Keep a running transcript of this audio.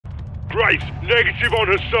Graves, negative on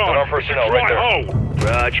Hassan. Got our personnel right there. Hole.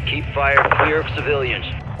 Raj, keep fire clear of civilians.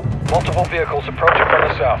 Multiple vehicles approaching from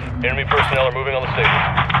the south. Enemy personnel are moving on the station.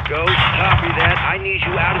 Ghost, copy that. I need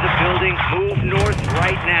you out of the building. Move north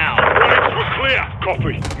right now. Graves, we're clear.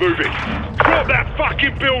 Copy. Moving. Drop that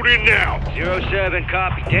fucking building now. 07,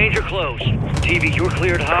 copy. Danger close. TV, you're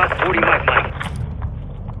cleared hot. 40 Mike.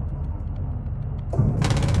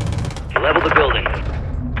 Level the building.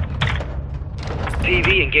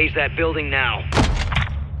 TV, engage that building now.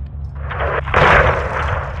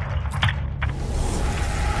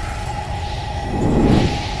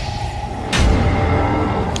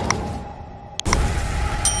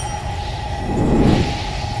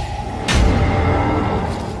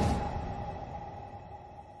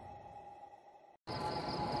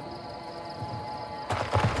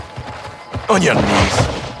 On your knees.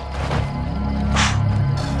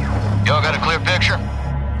 Y'all got a clear picture?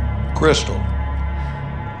 Crystal.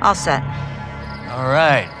 All set. All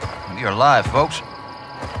right. You're live, folks.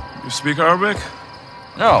 You speak Arabic?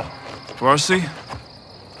 No. Farsi?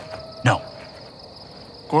 No.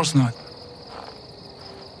 Of course not.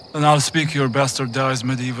 Then I'll speak your bastardized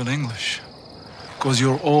medieval English. Because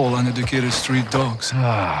you're all uneducated street dogs.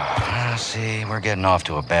 See, we're getting off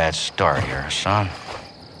to a bad start here, son.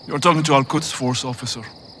 You're talking to Al-Quds Force officer.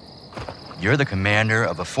 You're the commander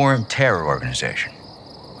of a foreign terror organization.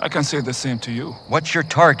 I can say the same to you. What's your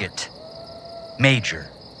target? Major.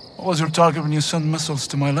 What was your target when you sent missiles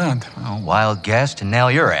to my land? Oh, wild guess to nail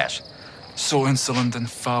your ass. So insolent and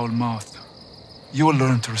foul-mouthed. You will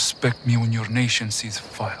learn to respect me when your nation sees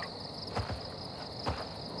fire.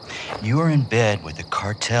 You are in bed with the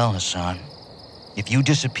cartel, Hassan. If you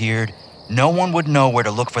disappeared, no one would know where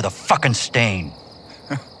to look for the fucking stain.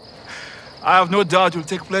 I have no doubt you'll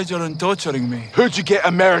take pleasure in torturing me. Who'd you get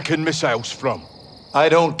American missiles from? I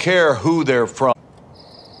don't care who they're from.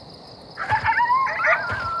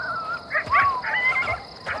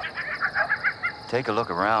 Take a look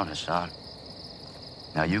around, Hassan.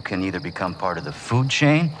 Now you can either become part of the food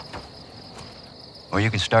chain, or you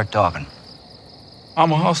can start talking.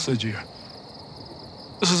 I'm a hostage here.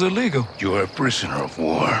 This is illegal. You're a prisoner of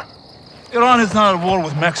war. Iran is not at war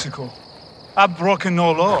with Mexico. I've broken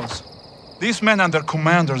no laws. These men and their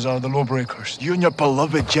commanders are the lawbreakers. You and your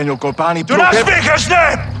beloved General Gorbani Do not speak his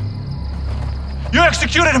name! You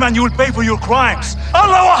executed him and you will pay for your crimes.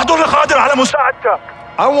 Allah wahdu qadir ala musa'adak.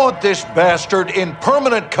 I want this bastard in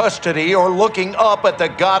permanent custody or looking up at the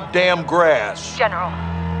goddamn grass. General,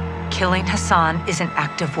 killing Hassan is an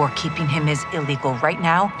act of war. Keeping him is illegal. Right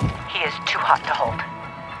now, he is too hot to hold.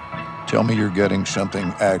 Tell me you're getting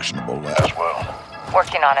something actionable as well.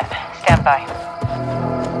 Working on it. Stand by.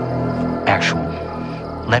 Actual.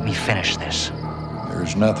 Let me finish this.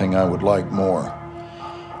 There's nothing I would like more.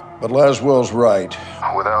 But Laswell's right.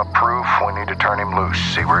 Without proof, we need to turn him loose,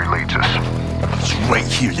 see where he leads us. It's right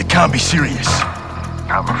here. You can't be serious.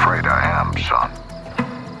 I'm afraid I am, son.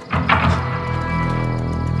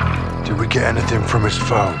 Did we get anything from his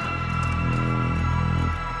phone?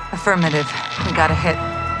 Affirmative. We got a hit.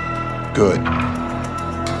 Good.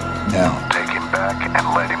 Now. Take him back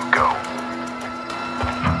and let him go.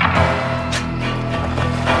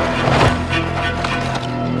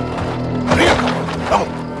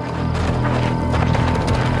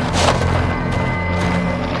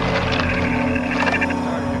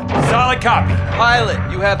 Solid copy. Pilot,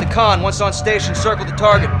 you have the con. Once on station, circle the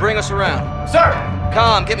target. Bring us around. Sir!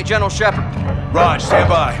 Com, get me General Shepard. Raj, stand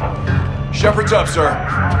by. Shepard's up, sir.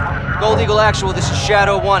 Gold Eagle Actual, this is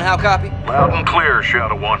Shadow 1. How copy? Loud and clear,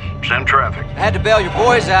 Shadow 1. Send traffic. I had to bail your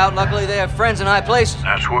boys out. Luckily, they have friends in high places.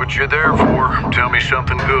 That's what you're there for. Tell me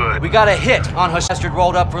something good. We got a hit on Hassan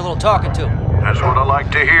rolled up for a little talking to. That's what I like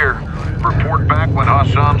to hear. Report back when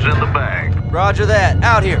Hassan's in the bag. Roger that.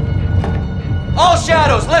 Out here. All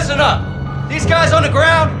Shadows, listen up. These guys on the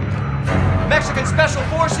ground, Mexican Special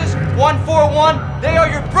Forces, 141, they are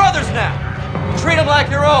your brothers now. Treat them like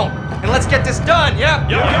your own. And let's get this done, yeah?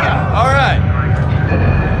 Yeah. All right.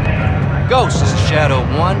 Ghost, this is Shadow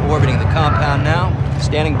 1, orbiting the compound now.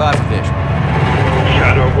 Standing by for visual.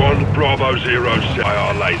 Shadow 1, Bravo 06,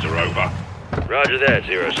 IR laser over. Roger that,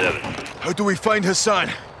 07. How do we find Hassan?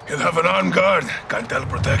 He'll have an armed guard. Can't tell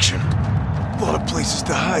protection. A lot of places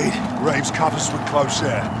to hide. Graves covers with close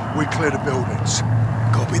air. We clear the buildings.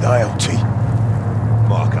 Copy the ALT.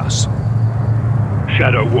 Mark us.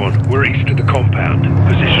 Shadow 1, we're east of the compound.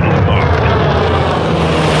 Position is marked.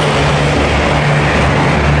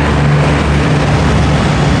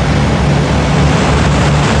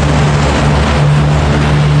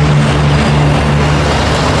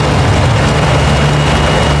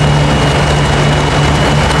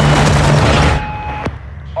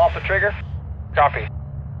 off the trigger? Copy.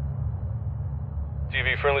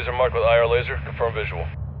 TV, friendlies are marked with IR laser. Confirm visual.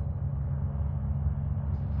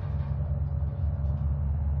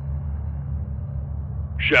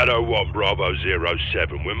 Shadow 1, Bravo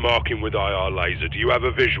 07. We're marking with IR laser. Do you have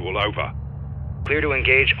a visual? Over. Clear to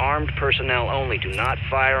engage armed personnel only. Do not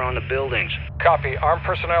fire on the buildings. Copy. Armed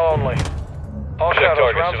personnel only. All Check shadows,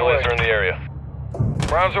 target. rounds Civilians away. are in the area.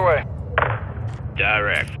 Rounds away.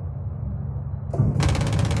 Direct.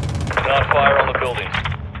 Do not fire on the buildings.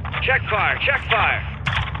 Check fire. Check fire.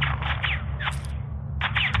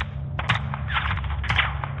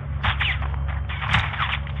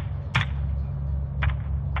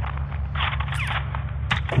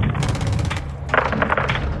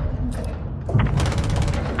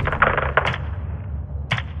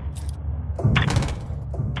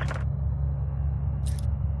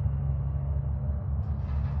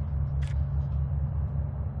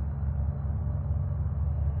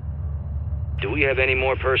 Do we have any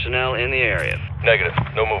more personnel in the area? Negative.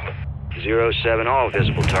 No movement. 07, all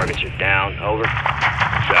visible targets are down. Over.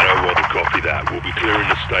 Shadow 1, copy that. We'll be clearing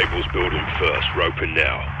the stables building first. Roping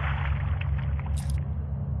now.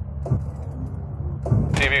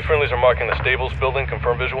 TV, friendlies are marking the stables building.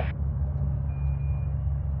 Confirm visual.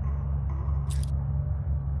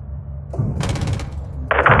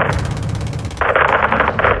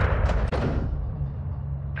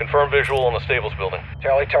 Confirm visual on the stables building.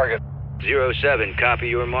 Tally target. 07, copy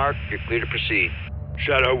your mark. You're clear to proceed.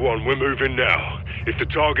 Shadow 1, we're moving now. If the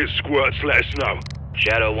target squirts, let us know.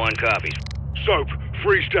 Shadow 1 copies. Soap,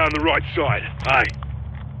 freeze down the right side. Aye.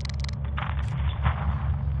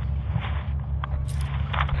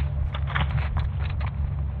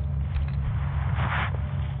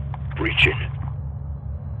 Breaching.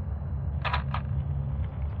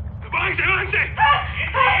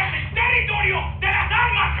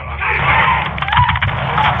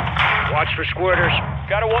 Watch for squirters.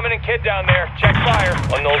 Got a woman and kid down there. Check fire.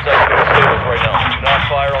 Unknowns active in the stables right now. Do not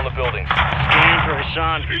fire on the buildings. Scan for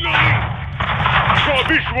Hassan. Got a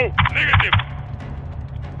visual. Negative.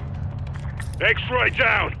 X-ray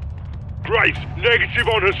down. Grace, negative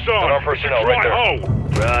on Hassan. Got our personnel right there. Hole.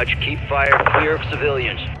 Raj, keep fire clear of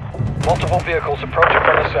civilians. Multiple vehicles approaching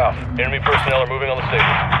from the south. Enemy personnel are moving on the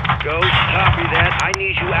stables. Ghost, copy that. I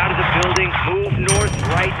need you out of the building. Move north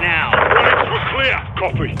right now. Grace, we're clear.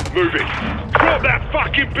 Copy. Moving. Drop that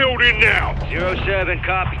fucking building now. 07,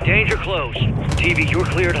 copy. Danger close. TV, you're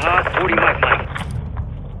cleared hot. 40 Mike.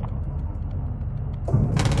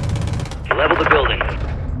 Level the building.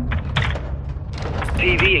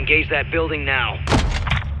 TV, engage that building now.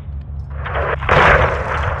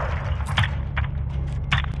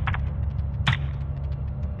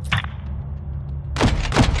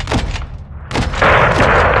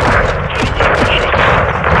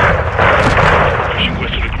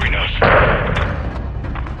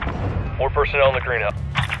 Personnel in the greenhouse.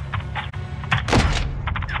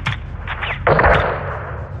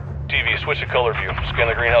 TV, switch to color view. Scan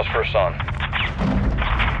the greenhouse for Hassan.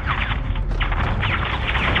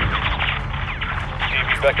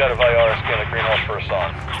 TV, back out of IR and scan the greenhouse for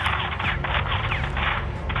Hassan.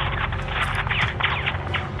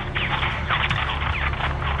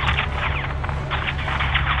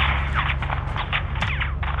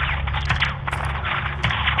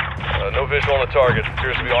 No visual on the target.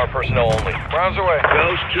 Appears to be armed personnel only. Rounds away.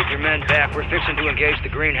 Ghost, keep your men back. We're fixing to engage the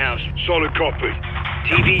greenhouse. Solid copy.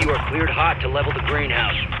 TV, you are cleared hot to level the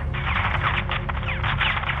greenhouse.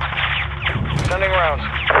 Sending rounds.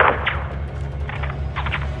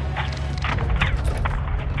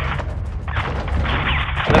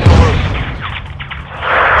 Missile loose.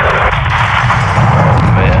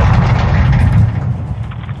 Man.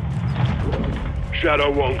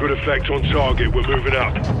 Shadow 1, good effect on target. We're moving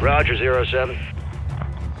up. Roger, 07.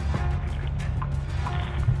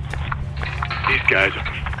 These guys are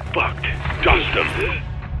fucked. Dust them.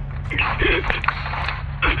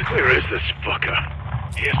 Where is this fucker?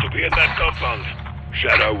 He has to be in that compound.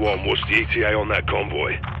 Shadow 1, what's the ETA on that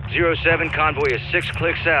convoy? 07, convoy is 6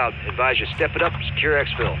 clicks out. Advise you step it up and secure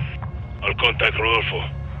exfil. I'll contact Rodolfo.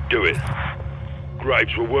 Do it.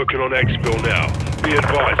 Graves, we're working on exfil now. Be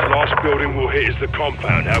advised, last building we'll hit is the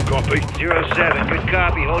compound. How copy? 07, good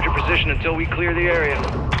copy. Hold your position until we clear the area.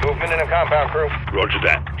 Movement in the compound, crew. Roger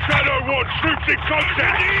that. Shadow 1, troops in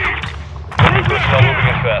contact! Enemy personnel moving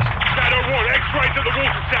in fast. Shadow 1, X-ray to the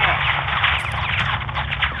water tower!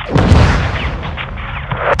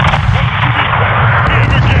 Hit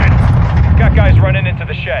him again! Got guys running into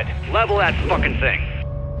the shed. Level that fucking thing.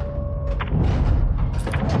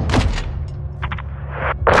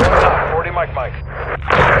 40 Mike.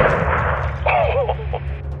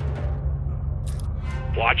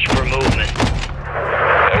 Watch Watch for movement.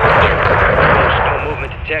 No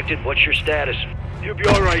movement detected. What's your status? You'll be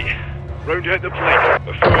alright. Round at the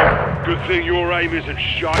plate. Affirm. Good thing your aim isn't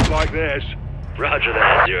shite like theirs. Roger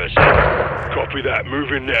that, 07. Copy that.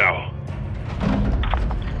 Moving now.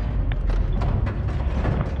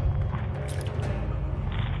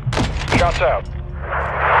 Shots out.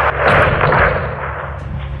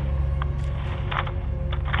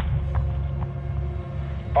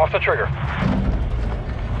 Off the trigger.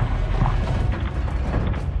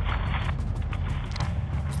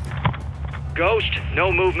 Ghost,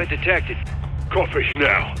 no movement detected. Copy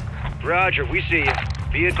now. Roger, we see you.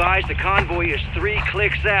 Be advised the convoy is 3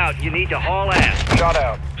 clicks out. You need to haul ass. Shot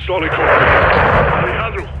out. Solid copy.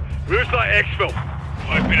 Alejandro, where's that exfil?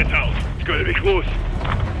 5 minutes out. It's going to be close.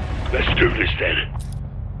 Let's do this then.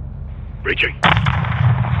 Reaching.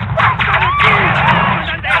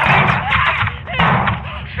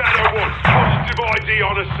 Shadow 1, positive ID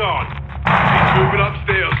on Hassan. He's moving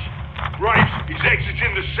upstairs. Graves, he's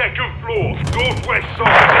exiting the 2nd floor, northwest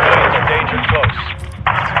side. Danger close.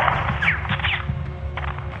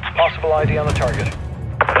 Possible ID on the target.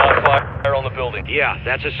 Not fire on the building. Yeah,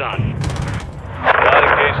 that's Hassan. Not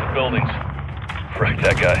engaged in buildings. Right,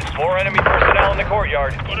 that guy. More enemy personnel in the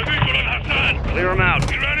courtyard. Got a visual on Hassan. Clear him out.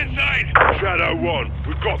 He ran inside. Shadow 1,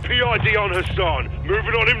 we've got PID on Hassan.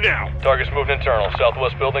 Moving on him now. Target's moved internal.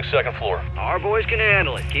 Southwest building, 2nd floor. Our boys can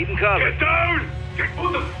handle it. Keep him covered. Get down!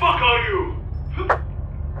 What the fuck are you?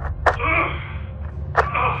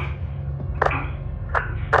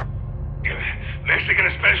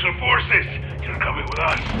 Mexican Special Forces, you're coming with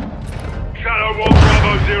us. Shadow 1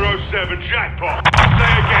 Bravo 07, jackpot.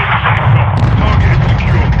 Say again, jackpot. Target is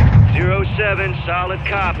secure. 07, solid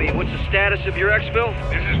copy. What's the status of your exfil?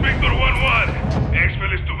 This is Victor 1-1.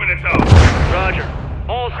 Exfil is 2 minutes out. Roger.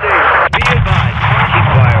 All stations, be advised. Keep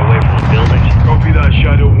fire away from the buildings. Copy that,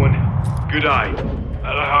 Shadow 1. Good eye.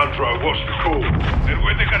 Alejandro, what's the call? And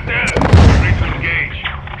with the cartel. Ready to engage.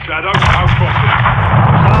 Shadow, how confident?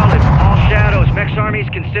 Solid. All shadows. Mex Army is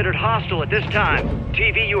considered hostile at this time.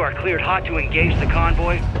 TV, you are cleared hot to engage the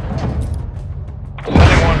convoy.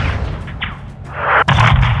 Sending one.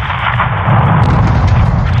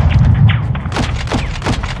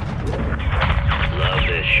 Love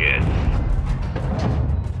this shit.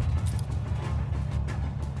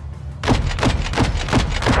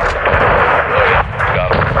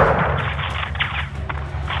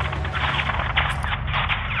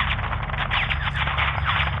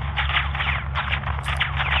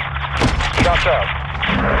 Shots out.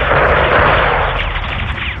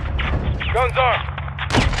 Guns armed.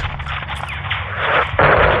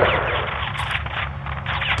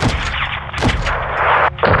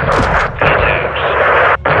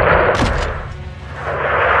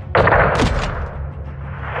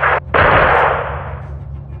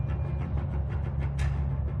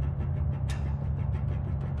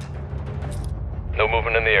 No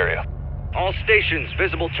movement in the area. All stations,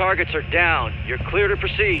 visible targets are down. You're clear to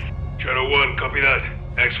proceed. Shadow 1, copy that.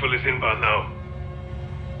 Exfil is inbound now.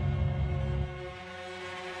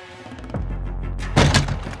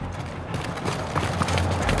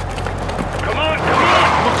 Come on, come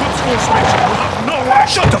on! No way!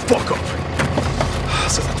 Shut the fuck up!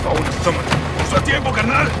 Se trataba un examen. ¡Usa tiempo,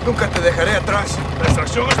 carnal! Nunca te dejaré atrás. La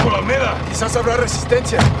extracción es por la Almeda. Quizás habrá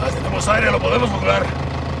resistencia. Tenemos aire, lo podemos lograr.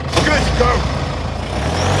 Good, go!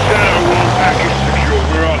 Shadow 1, package secure.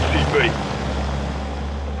 We're RCB.